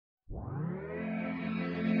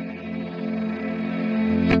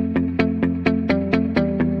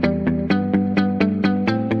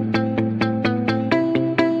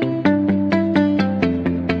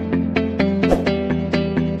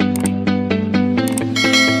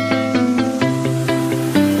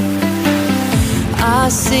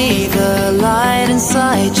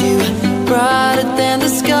brighter than the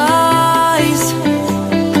skies.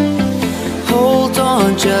 Hold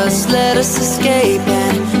on, just let us escape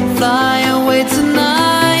and fly away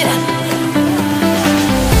tonight.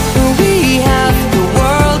 We have the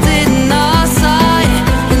world in our sight,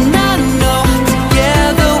 and I know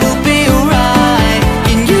together we'll be alright.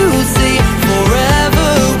 Can you see forever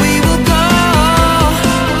we will go?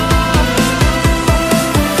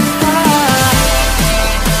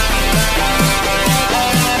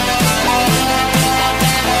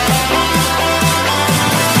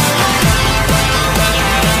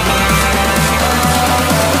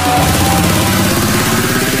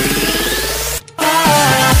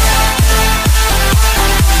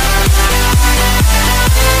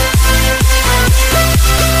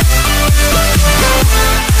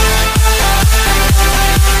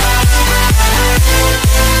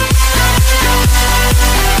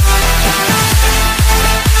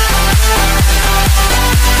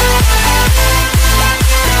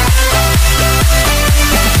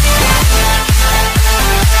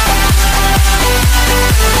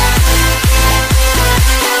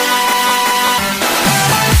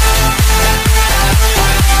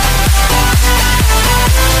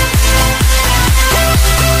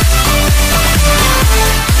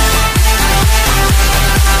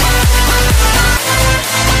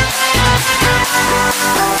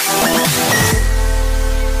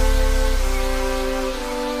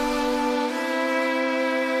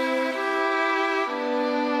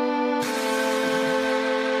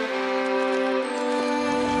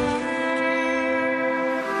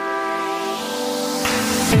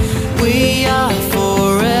 We are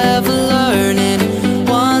forever learning,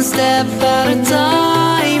 one step at a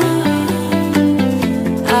time.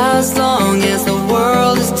 As long as the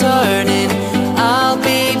world is turning, I'll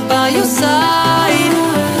be by your side.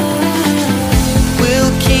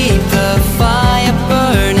 We'll keep the fire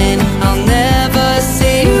burning, I'll never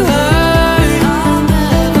see you hurt.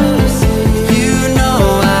 You know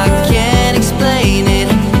I can't explain it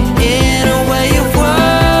in a way of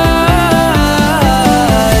words.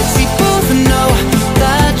 We both know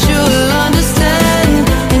that you'll understand,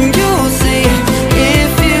 and you'll see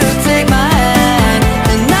if you take my hand,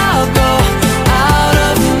 and I'll go out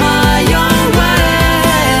of my own way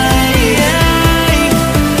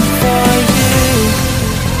for you,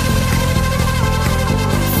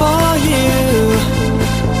 for you.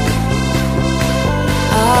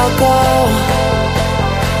 I'll go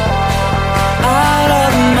out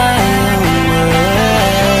of my own way.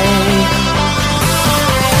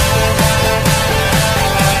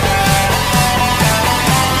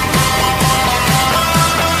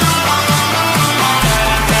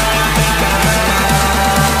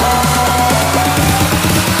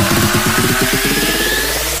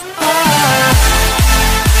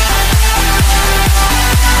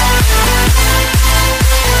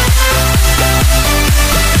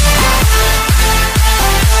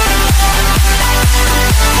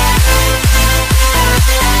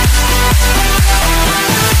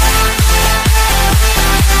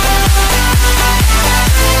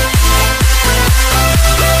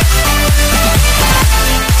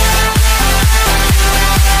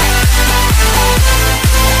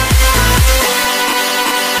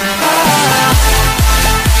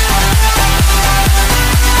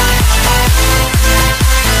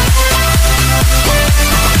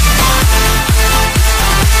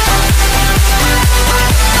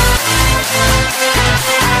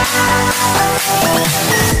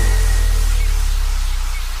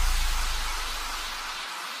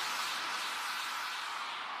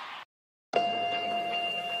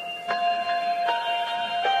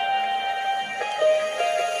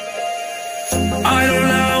 I don't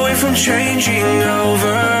know if I'm changing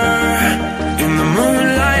over. In the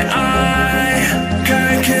moonlight I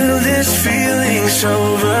can't kill this feeling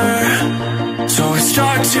sober, so I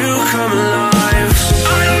start to come alive.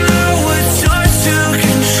 I don't know what starts to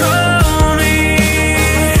control me.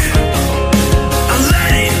 I'll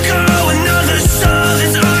let it go, another soul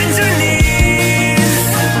that's underneath.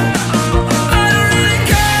 I don't really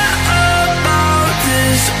care about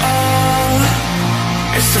this all.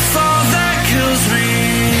 It's the fall that kills me.